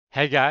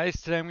Hey guys,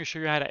 today I'm going to show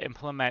you how to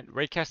implement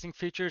raycasting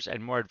features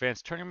and more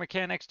advanced turning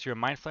mechanics to your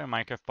Mineflayer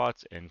Minecraft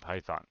bots in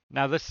Python.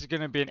 Now this is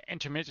going to be an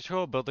intermediate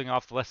tutorial building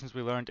off the lessons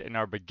we learned in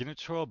our beginner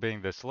tutorial being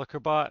this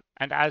looker bot,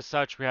 and as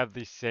such we have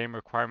the same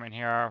requirement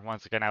here.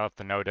 Once again, I left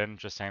the note in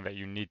just saying that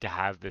you need to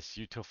have this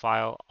util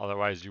file,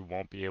 otherwise you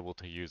won't be able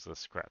to use the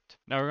script.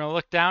 Now we're going to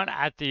look down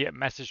at the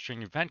message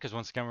string event because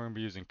once again we're going to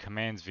be using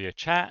commands via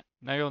chat.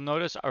 Now you'll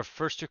notice our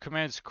first two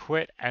commands,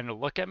 quit and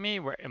look at me,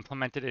 were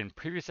implemented in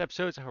previous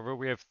episodes. However,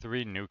 we have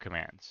three new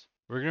commands.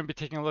 We're going to be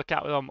taking a look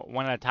at them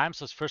one at a time.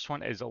 So this first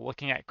one is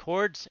looking at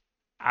coords.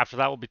 After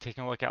that, we'll be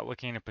taking a look at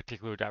looking in a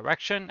particular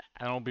direction,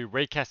 and we'll be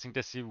raycasting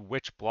to see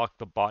which block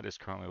the bot is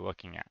currently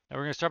looking at. Now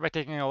we're going to start by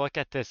taking a look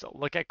at this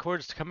look at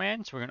coords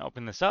command. So we're going to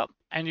open this up,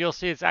 and you'll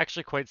see it's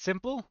actually quite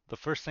simple. The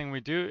first thing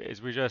we do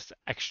is we just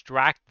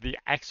extract the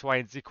x, y,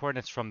 and z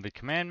coordinates from the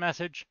command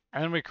message,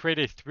 and then we create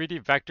a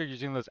 3D vector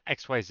using those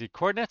x, y, z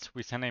coordinates.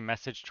 We send a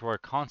message to our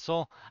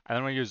console, and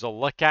then we use a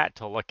look at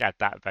to look at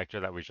that vector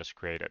that we just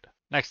created.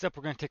 Next up,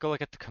 we're going to take a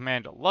look at the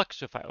command look.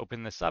 So if I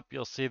open this up,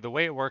 you'll see the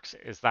way it works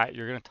is that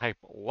you're going to type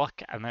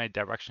look and then a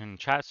direction in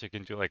chat. So you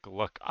can do like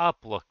look up,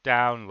 look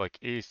down, look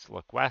east,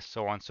 look west,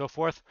 so on and so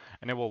forth,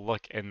 and it will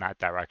look in that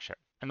direction.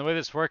 And the way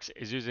this works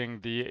is using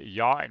the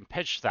yaw and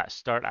pitch that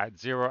start at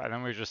 0, and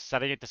then we're just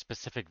setting it to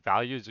specific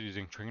values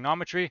using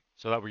trigonometry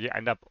so that we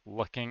end up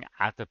looking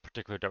at the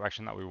particular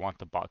direction that we want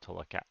the bot to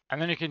look at.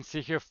 And then you can see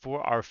here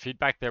for our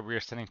feedback that we are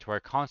sending to our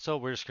console,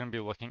 we're just going to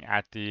be looking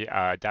at the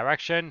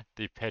direction,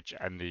 the pitch,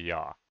 and the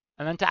yaw.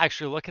 And then to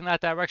actually look in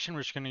that direction,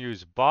 we're just going to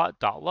use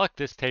bot.look.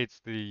 This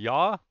takes the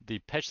yaw, the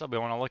pitch that we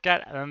want to look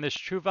at, and then this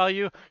true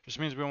value just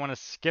means we want to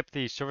skip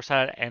the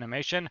server-side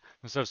animation.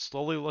 Instead of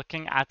slowly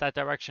looking at that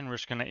direction, we're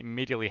just going to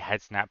immediately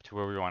head snap to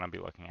where we want to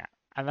be looking at.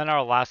 And then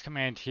our last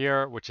command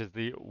here, which is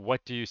the what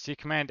do you see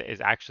command,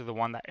 is actually the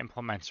one that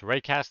implements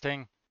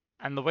raycasting.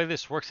 And the way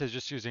this works is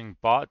just using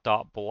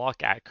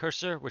bot.block at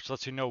cursor, which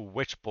lets you know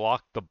which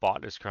block the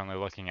bot is currently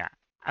looking at.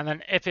 And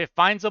then if it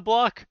finds a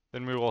block,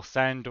 then we will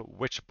send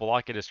which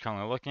block it is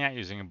currently looking at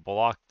using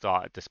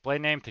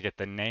block.displayName to get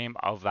the name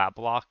of that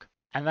block.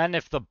 And then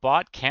if the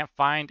bot can't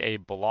find a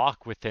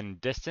block within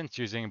distance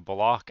using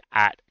block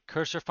at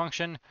cursor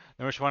function,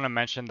 then we just want to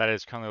mention that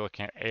it's currently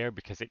looking at air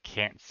because it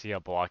can't see a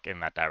block in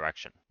that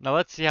direction. Now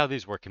let's see how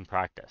these work in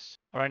practice.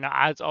 All right, now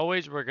as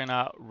always, we're going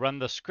to run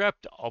the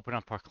script, open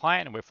up our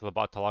client, and wait for the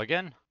bot to log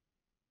in.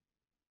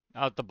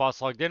 Now that the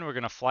bot's logged in, we're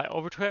going to fly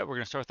over to it. We're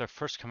going to start with our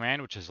first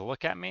command, which is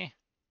look at me.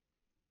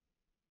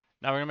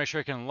 Now we're going to make sure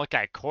we can look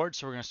at coords.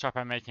 So we're going to start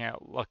by making it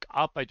look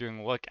up by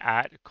doing look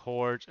at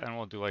coords, and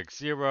we'll do like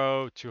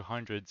 0,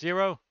 200,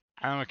 0.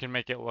 And then we can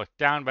make it look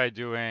down by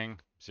doing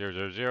 0,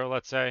 0, 0,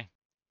 let's say.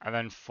 And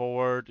then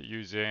forward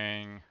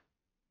using,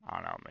 I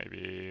don't know,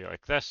 maybe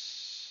like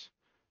this.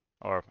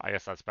 Or I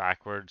guess that's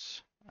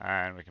backwards.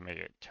 And we can make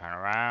it turn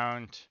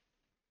around.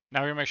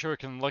 Now we're going to make sure we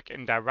can look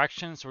in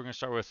directions. So we're going to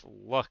start with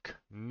look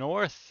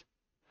north,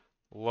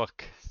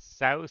 look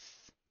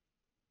south,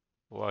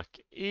 look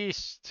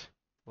east,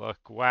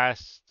 look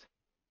west,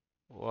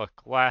 look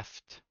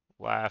left,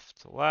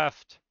 left,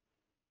 left,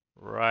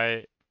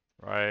 right,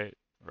 right,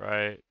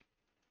 right,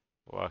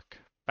 look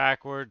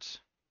backwards,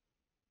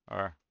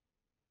 or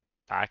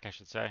back, I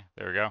should say.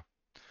 There we go.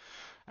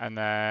 And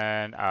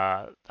then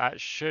that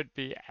should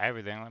be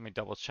everything. Let me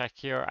double check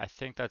here. I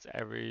think that's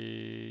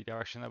every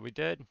direction that we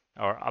did,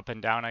 or up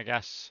and down, I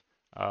guess.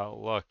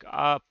 Look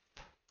up,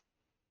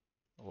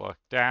 look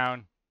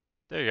down.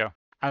 There you go.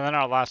 And then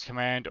our last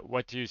command,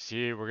 what do you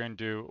see? We're going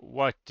to do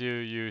what do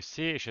you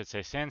see? It should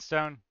say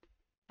sandstone.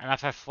 And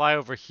if I fly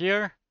over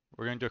here,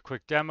 we're going to do a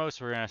quick demo.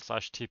 So we're going to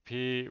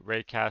 /tp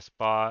raycast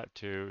bot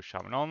to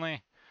shaman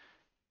only.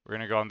 We're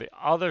going to go on the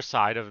other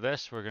side of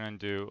this. We're going to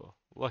do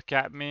look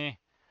at me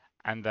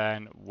and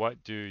then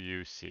what do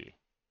you see?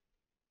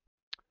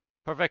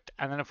 Perfect.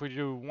 And then if we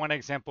do one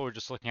example, we're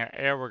just looking at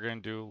air. We're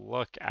going to do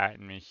look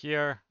at me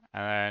here.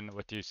 And then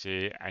what do you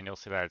see? And you'll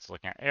see that it's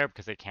looking at air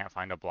because they can't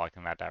find a block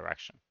in that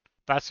direction.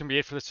 That's going to be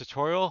it for this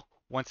tutorial.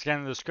 Once again,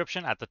 in the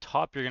description at the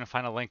top, you're going to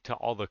find a link to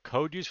all the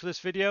code used for this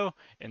video.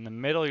 In the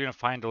middle, you're going to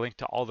find a link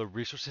to all the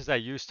resources I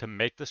used to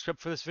make the script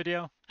for this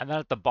video. And then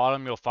at the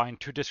bottom, you'll find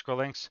two Discord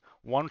links.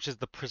 One, which is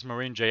the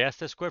Prismarine.js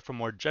Discord for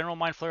more general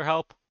Mineflayer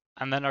help.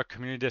 And then our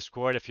community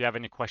Discord if you have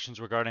any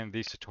questions regarding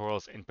these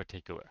tutorials in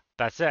particular.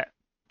 That's it.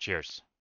 Cheers.